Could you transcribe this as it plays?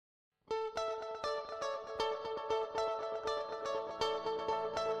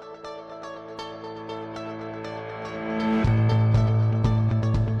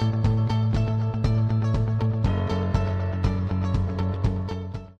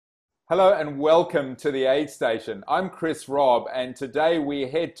Hello and welcome to the Aid Station. I'm Chris Robb, and today we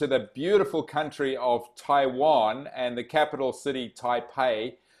head to the beautiful country of Taiwan and the capital city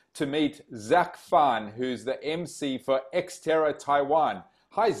Taipei to meet Zach Fan, who's the MC for XTERRA Taiwan.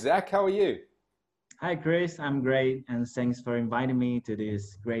 Hi Zach, how are you? Hi, Chris. I'm great, and thanks for inviting me to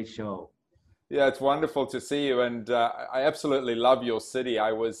this great show. Yeah, it's wonderful to see you, and I absolutely love your city.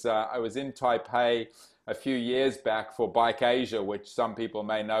 I was in Taipei a few years back for Bike Asia, which some people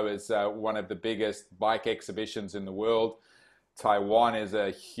may know as one of the biggest bike exhibitions in the world. Taiwan is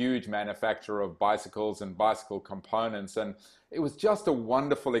a huge manufacturer of bicycles and bicycle components, and it was just a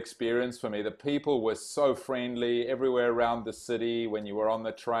wonderful experience for me. The people were so friendly everywhere around the city. When you were on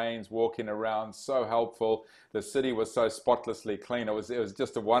the trains, walking around, so helpful. The city was so spotlessly clean. It was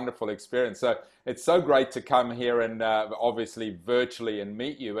just a wonderful experience. So it's so great to come here and obviously virtually and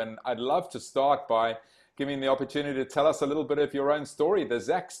meet you. And I'd love to start by giving the opportunity to tell us a little bit of your own story, the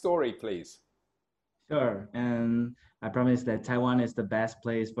Zach story, please. Sure, and I promise that Taiwan is the best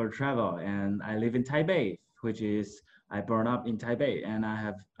place for travel. And I live in Taipei, which is I born up in Taipei, and I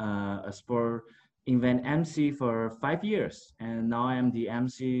have a sport event MC for 5 years, and now I am the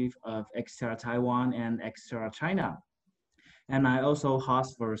MC of Xterra Taiwan and Xterra China. And I also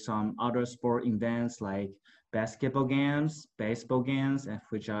host for some other sport events like basketball games, baseball games,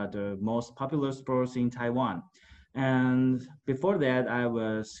 which are the most popular sports in Taiwan. And before that, I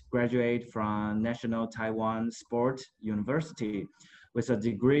was graduate from National Taiwan Sport University with a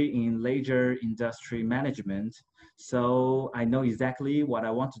degree in leisure industry management. So I know exactly what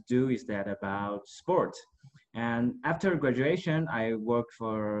I want to do is that about sport. And after graduation, I worked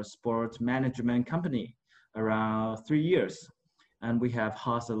for a sport management company around 3 years, and we have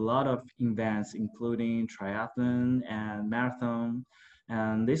hosted a lot of events, including triathlon and marathon.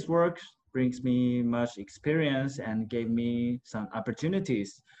 And this work brings me much experience and gave me some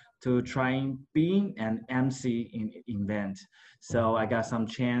opportunities to try being an MC in event. So I got some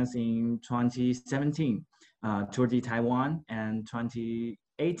chance in 2017, Tour de Taiwan, and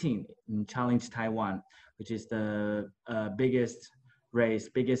 2018 in Challenge Taiwan, which is the biggest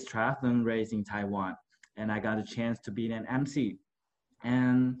triathlon race in Taiwan. And I got a chance to be an MC.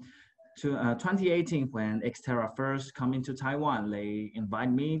 And to 2018, when Xterra first come into Taiwan, they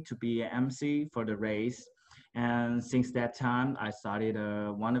invite me to be an MC for the race. And since that time, I started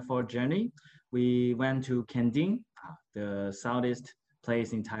a wonderful journey. We went to Kending, the southeast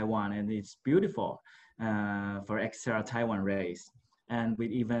place in Taiwan, and it's beautiful for Xterra Taiwan race. And we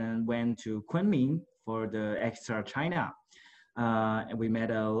even went to Kunming for the Xterra China. And we met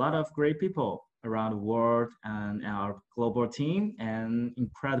a lot of great people around the world and our global team and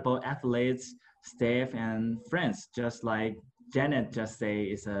incredible athletes, staff, and friends, just like Janet just say,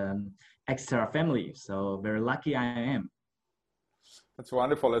 is an extra family. So very lucky I am. That's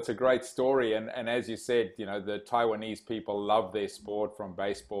wonderful. It's a great story. And as you said, the Taiwanese people love their sport from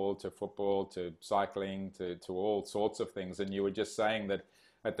baseball to football to cycling to all sorts of things. And you were just saying that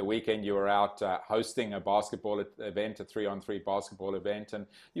at the weekend you were out hosting a basketball event, a three-on-three basketball event. And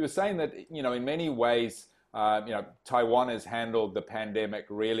you were saying that, in many ways, Taiwan has handled the pandemic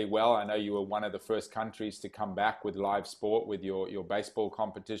really well. I know you were one of the first countries to come back with live sport with your baseball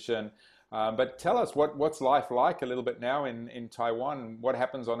competition. But tell us what's life like a little bit now in Taiwan? What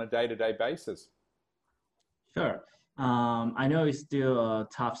happens on a day-to-day basis? Sure. I know it's still a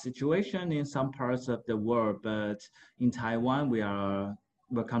tough situation in some parts of the world, but in Taiwan,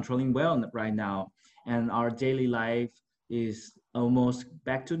 we're controlling well right now, and our daily life is almost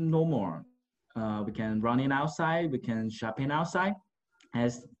back to normal. We can running outside, we can shopping outside,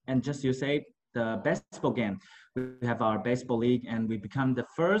 as and just you say the baseball game. We have our baseball league, and we become the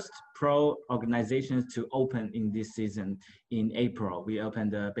first pro organizations to open in this season in April. We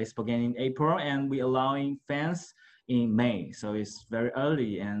opened the baseball game in April, and we allowing fans in May. So it's very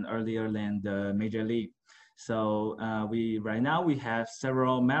early and earlier than the major league. So we right now we have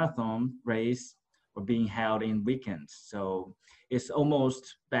several marathon race are being held in weekends. So it's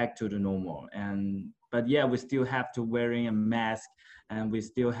almost back to the normal. And but yeah, we still have to wearing a mask, and we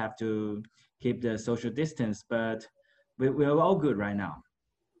still have to keep the social distance. But we're all good right now.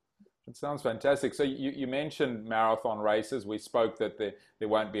 It sounds fantastic. So you mentioned marathon races. We spoke that there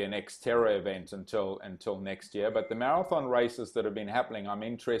won't be an Xterra event until next year. But the marathon races that have been happening, I'm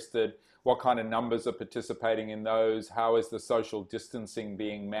interested. What kind of numbers are participating in those? How is the social distancing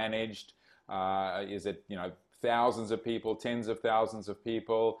being managed? Is it thousands of people, tens of thousands of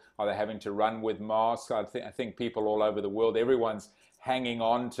people? Are they having to run with masks? I think people all over the world, everyone's hanging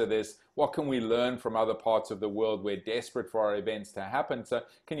on to this. What can we learn from other parts of the world? We're desperate for our events to happen. So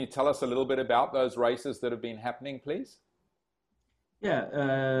can you tell us a little bit about those races that have been happening, please?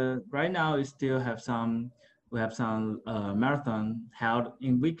 Yeah, right now we have some marathon held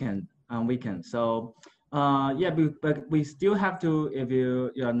in weekend on weekend. So yeah, but we still have to, if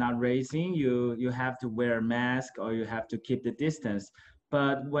you're not racing, you have to wear a mask or you have to keep the distance.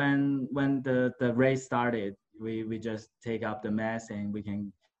 But when the race started, we just take up the mask and we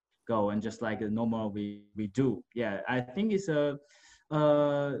can go and just like the normal we do. Yeah, I think it's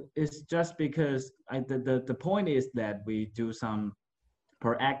just because the point is that we do some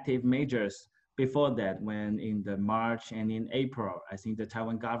proactive measures before that when in the March and in April. I think the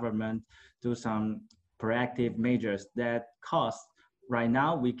Taiwan government do some proactive measures that cost. Right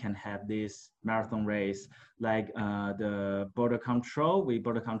now we can have this marathon race like the border control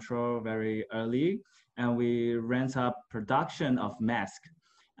very early, and we ramp up production of masks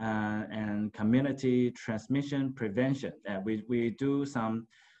and community transmission prevention. We do some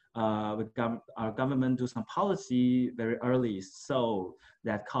our government do some policy very early, so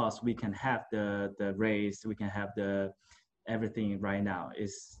that cause we can have the race, we can have the everything right now.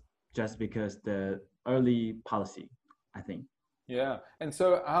 Is just because the early policy, I think. Yeah. And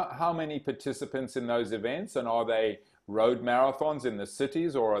so, how many participants in those events? And are they road marathons in the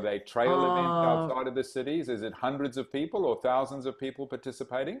cities or are they trail events Uh, outside of the cities? Is it hundreds of people or thousands of people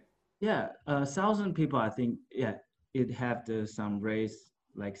participating? yeah, 1,000 people. I think yeah, it have the some race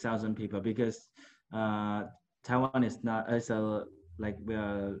like 1,000 people because uh, Taiwan is not as a like we're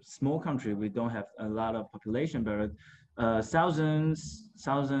a small country. We don't have a lot of population, but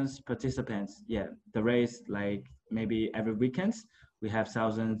thousands participants. Yeah, the race like maybe every weekends we have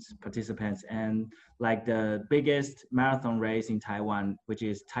thousands participants, and like the biggest marathon race in Taiwan, which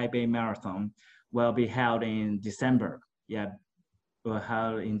is Taipei Marathon, will be held in December. Yeah, will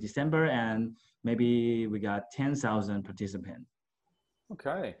held in December, and maybe we got 10,000 participants.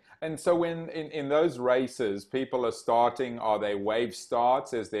 Okay. And so when in those races, people are starting, are they wave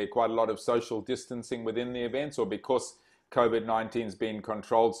starts? Is there quite a lot of social distancing within the events? Or because COVID-19's been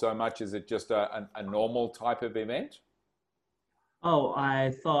controlled so much, is it just a normal type of event? Oh,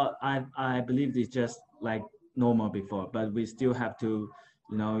 I believe it's just like normal before, but we still have to,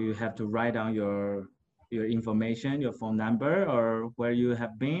 you have to write down your information, your phone number, or where you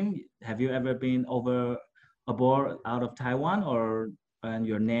have been. Have you ever been over abroad out of Taiwan, or and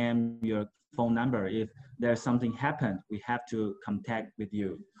your name, your phone number. If there's something happened, we have to contact with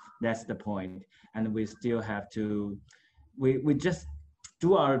you. That's the point, and we still have to. We just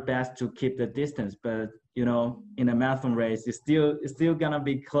do our best to keep the distance, but in a marathon race it's still gonna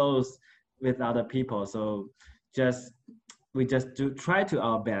be close with other people, so just we just do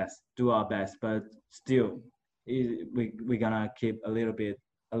our best, but still we're gonna keep a little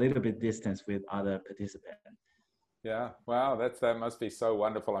bit distance with other participants. Yeah, wow, that must be so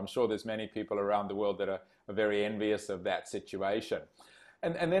wonderful. I'm sure there's many people around the world that are very envious of that situation.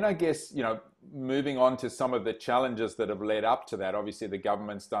 And then I guess, moving on to some of the challenges that have led up to that. Obviously, the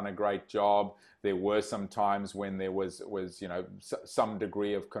government's done a great job. There were some times when there was some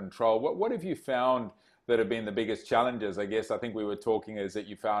degree of control. What have you found that have been the biggest challenges? I guess I think we were talking is that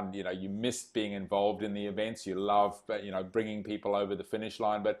you found, you missed being involved in the events. You love, bringing people over the finish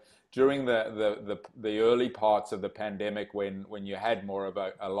line. But during the early parts of the pandemic, when you had more of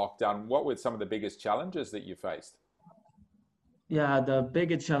a lockdown, what were some of the biggest challenges that you faced? Yeah, the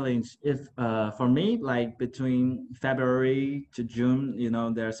biggest challenge if for me, like between February to June,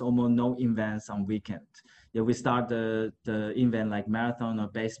 there's almost no events on weekend. Yeah, we start the event like marathon or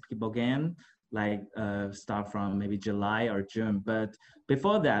basketball game, like start from maybe July or June. But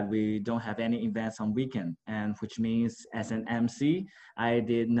before that, we don't have any events on weekend, and which means as an MC, I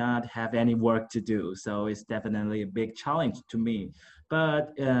did not have any work to do. So it's definitely a big challenge to me,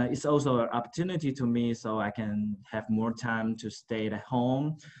 but it's also an opportunity to me so I can have more time to stay at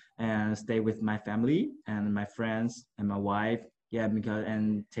home and stay with my family and my friends and my wife. Yeah, because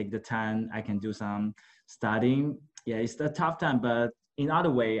and take the time I can do some studying. Yeah, it's a tough time, but in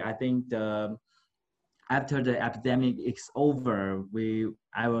other way, I think the after the epidemic is over,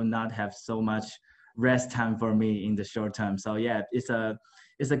 I will not have so much rest time for me in the short term. So yeah, it's a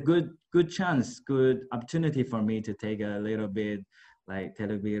good chance, good opportunity for me to take a bit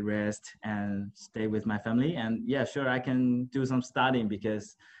rest and stay with my family. And yeah, sure, I can do some studying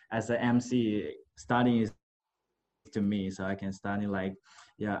because as an MC, studying is to me. So I can study like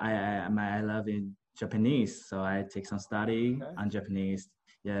yeah, I love in Japanese, so I take some study Okay. on Japanese.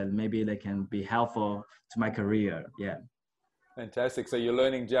 Yeah, maybe they can be helpful to my career. Yeah. Fantastic. So you're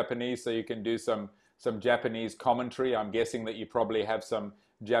learning Japanese so you can do some Japanese commentary. I'm guessing that you probably have some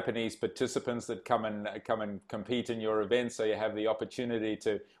Japanese participants that come and compete in your event, so you have the opportunity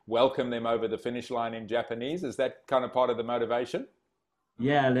to welcome them over the finish line in Japanese. Is that kind of part of the motivation?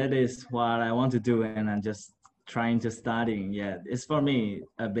 Yeah, that is what I want to do, and I'm just trying to studying. Yeah, it's for me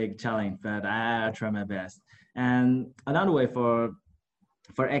a big challenge, but I try my best. And another way for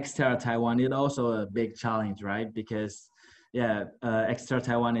XTERRA Taiwan, it's also a big challenge, right? Because yeah, XTERRA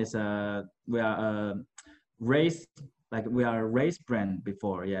Taiwan is a we are a race like we are a race brand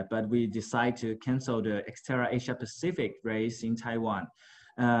before, yeah, but we decide to cancel the XTERRA Asia Pacific race in Taiwan.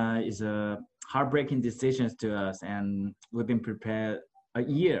 It's a heartbreaking decisions to us, and we've been prepared a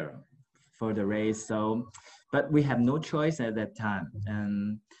year for the race. So, but we have no choice at that time.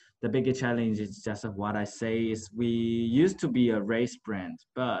 And the biggest challenge is just what I say is we used to be a race brand,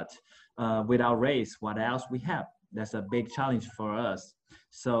 but without race, what else we have? That's a big challenge for us.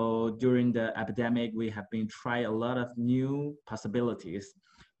 So during the epidemic, we have been trying a lot of new possibilities.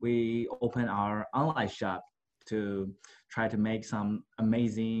 We open our online shop to try to make some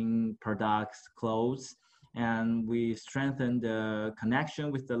amazing products, clothes, and we strengthened the connection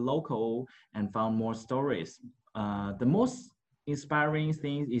with the local and found more stories. The most inspiring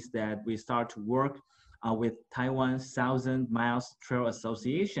thing is that we start to work with Taiwan's Thousand Miles Trail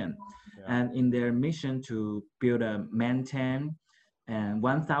Association, Yeah. and in their mission to build a maintain and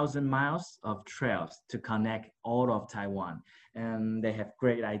 1,000 miles of trails to connect all of Taiwan. And they have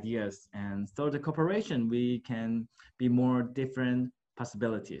great ideas. And through the cooperation, we can be more different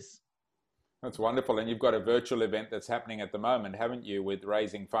possibilities. That's wonderful. And you've got a virtual event that's happening at the moment, haven't you, with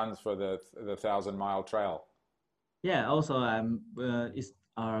raising funds for the 1,000 Mile Trail? Yeah, also it's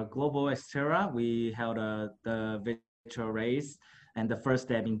our global XTERRA. We held the virtual race and the first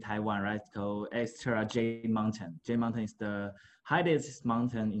step in Taiwan, right? Called XTERRA J Mountain. J Mountain is the highest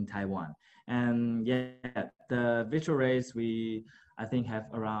mountain in Taiwan. And yeah, the virtual race, I think have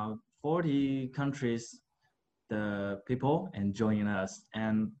around 40 countries, the people and joining us.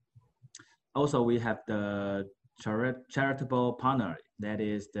 And also we have the charitable partner, that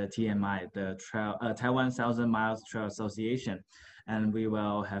is the TMI, the Taiwan Thousand Miles Trail Association, and we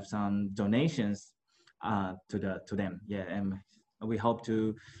will have some donations to them. Yeah, and we hope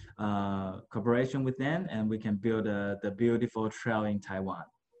to cooperation with them, and we can build the beautiful trail in Taiwan.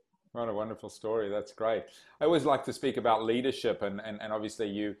 What a wonderful story. That's great. I always like to speak about leadership, and obviously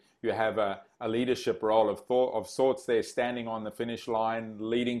you have a leadership role of sorts there, standing on the finish line,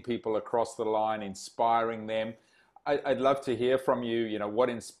 leading people across the line, inspiring them. I'd love to hear from you. You know, what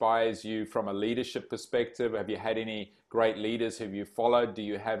inspires you from a leadership perspective? Have you had any great leaders have you followed? Do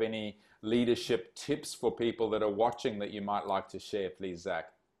you have any leadership tips for people that are watching that you might like to share, please, Zach?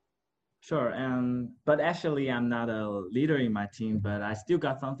 Sure, but actually, I'm not a leader in my team, but I still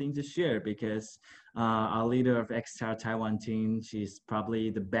got something to share because our leader of XTR Taiwan team, she's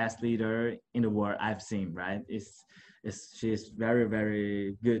probably the best leader in the world I've seen, right? She's very,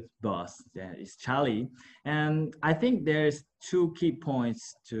 very good boss. Yeah, it's Charlie. And I think there's two key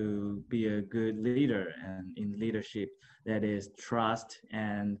points to be a good leader and in leadership, that is trust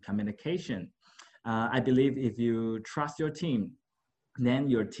and communication. I believe if you trust your team, then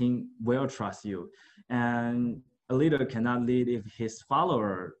your team will trust you. And a leader cannot lead if his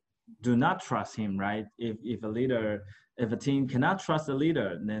follower do not trust him, right? If a team cannot trust the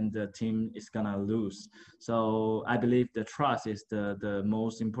leader, then the team is gonna lose. So I believe the trust is the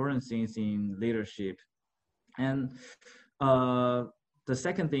most important things in leadership. And uh, the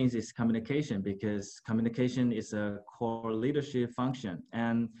second thing is communication, because communication is a core leadership function,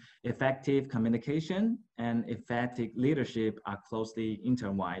 and effective communication and effective leadership are closely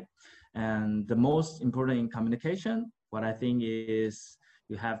intertwined. And the most important in communication, what I think is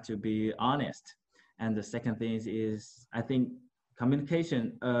you have to be honest. And the second thing is I think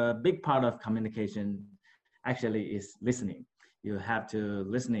communication, a big part of communication actually is listening. You have to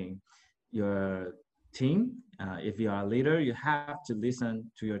listening your team. If you are a leader, you have to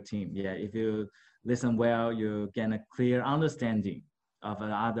listen to your team. Yeah, if you listen well, you get a clear understanding of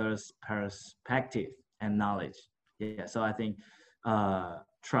another's perspective and knowledge. Yeah, so I think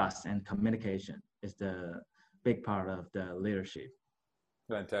trust and communication is the big part of the leadership.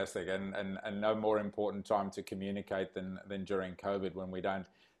 Fantastic. And no more important time to communicate than during COVID, when we don't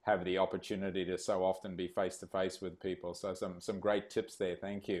have the opportunity to so often be face to face with people. So some great tips there.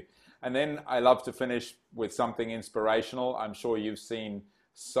 Thank you. And then I love to finish with something inspirational. I'm sure you've seen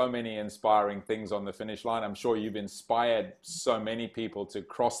so many inspiring things on the finish line. I'm sure you've inspired so many people to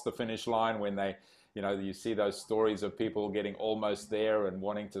cross the finish line when they, you know, you see those stories of people getting almost there and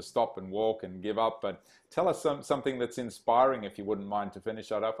wanting to stop and walk and give up. But tell us something that's inspiring, if you wouldn't mind, to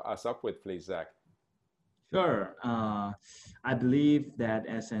finish us up with, please, Zach. Sure. I believe that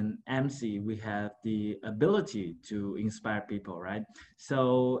as an MC, we have the ability to inspire people, right?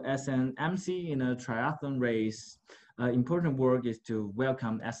 So, as an MC in a triathlon race, important work is to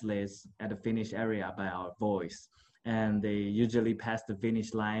welcome athletes at the finish area by our voice. And they usually pass the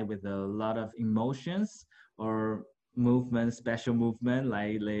finish line with a lot of emotions or movement, special movement,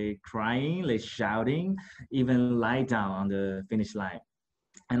 like crying, like shouting, even lie down on the finish line.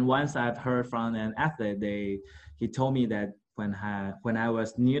 And once I've heard from an athlete, he told me that when I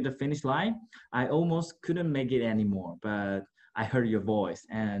was near the finish line, I almost couldn't make it anymore. But I heard your voice,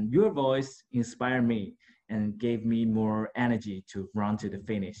 and your voice inspired me and gave me more energy to run to the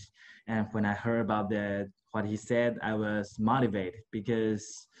finish. And when I heard about that, what he said, I was motivated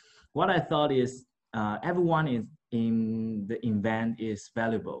because what I thought is everyone is in the event is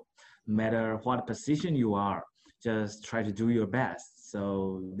valuable, no matter what position you are, just try to do your best.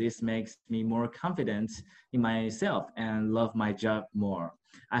 So this makes me more confident in myself and love my job more.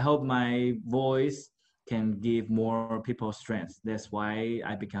 I hope my voice can give more people strength. That's why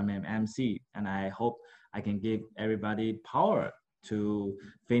I become an MC, and I hope I can give everybody power to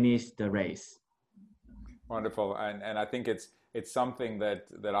finish the race. Wonderful, and I think it's something that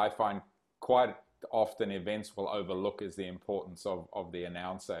I find quite often events will overlook is the importance of the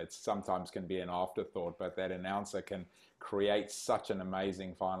announcer. It sometimes can be an afterthought, but that announcer can create such an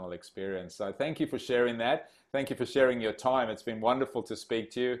amazing final experience. So thank you for sharing that. Thank you for sharing your time. It's been wonderful to speak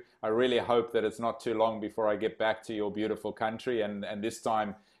to you. I really hope that it's not too long before I get back to your beautiful country, and this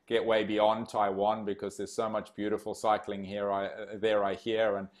time get way beyond Taiwan, because there's so much beautiful cycling here. I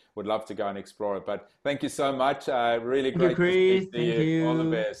hear, and would love to go and explore it. But thank you so much. Really Thank you, great to Chris. speak to Thank you. All the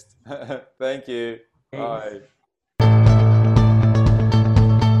you. best. Thank you. Thanks. Bye.